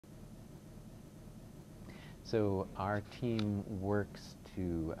So our team works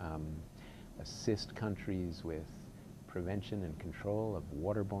to assist countries with prevention and control of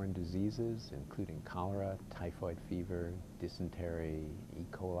waterborne diseases, including cholera, typhoid fever, dysentery, E.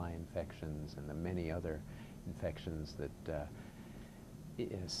 coli infections, and the many other infections that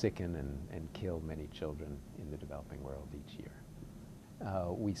sicken and kill many children in the developing world each year.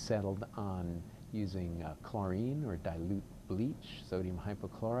 We settled on using chlorine or dilute bleach, sodium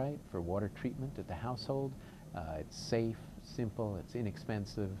hypochlorite, for water treatment at the household. It's safe, simple, it's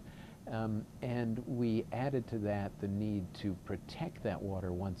inexpensive, and we added to that the need to protect that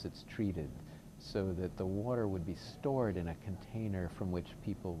water once it's treated, so that the water would be stored in a container from which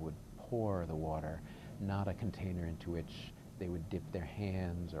people would pour the water, not a container into which they would dip their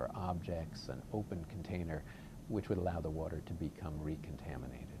hands or objects, an open container which would allow the water to become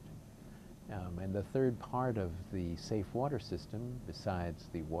recontaminated. And the third part of the safe water system, besides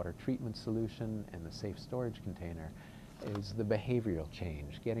the water treatment solution and the safe storage container, is the behavioral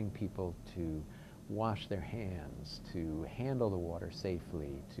change, getting people to wash their hands, to handle the water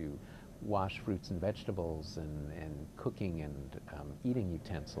safely, to wash fruits and vegetables and cooking and eating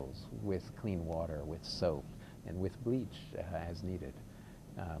utensils with clean water, with soap, and with bleach as needed.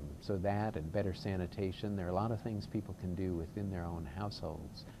 So that and better sanitation, there are a lot of things people can do within their own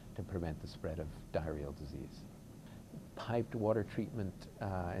households to prevent the spread of diarrheal disease. Piped water treatment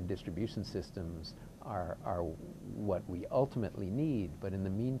and distribution systems are what we ultimately need, but in the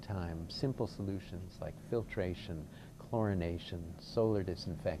meantime, simple solutions like filtration, chlorination, solar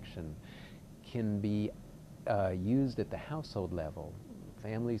disinfection can be used at the household level.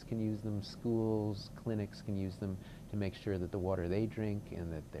 Families can use them, schools, clinics can use them to make sure that the water they drink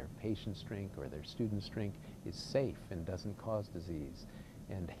and that their patients drink or their students drink is safe and doesn't cause disease.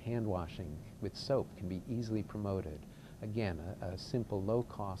 And hand washing with soap can be easily promoted. Again, a simple,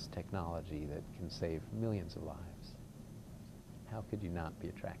 low-cost technology that can save millions of lives. How could you not be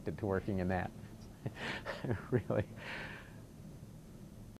attracted to working in that? Really.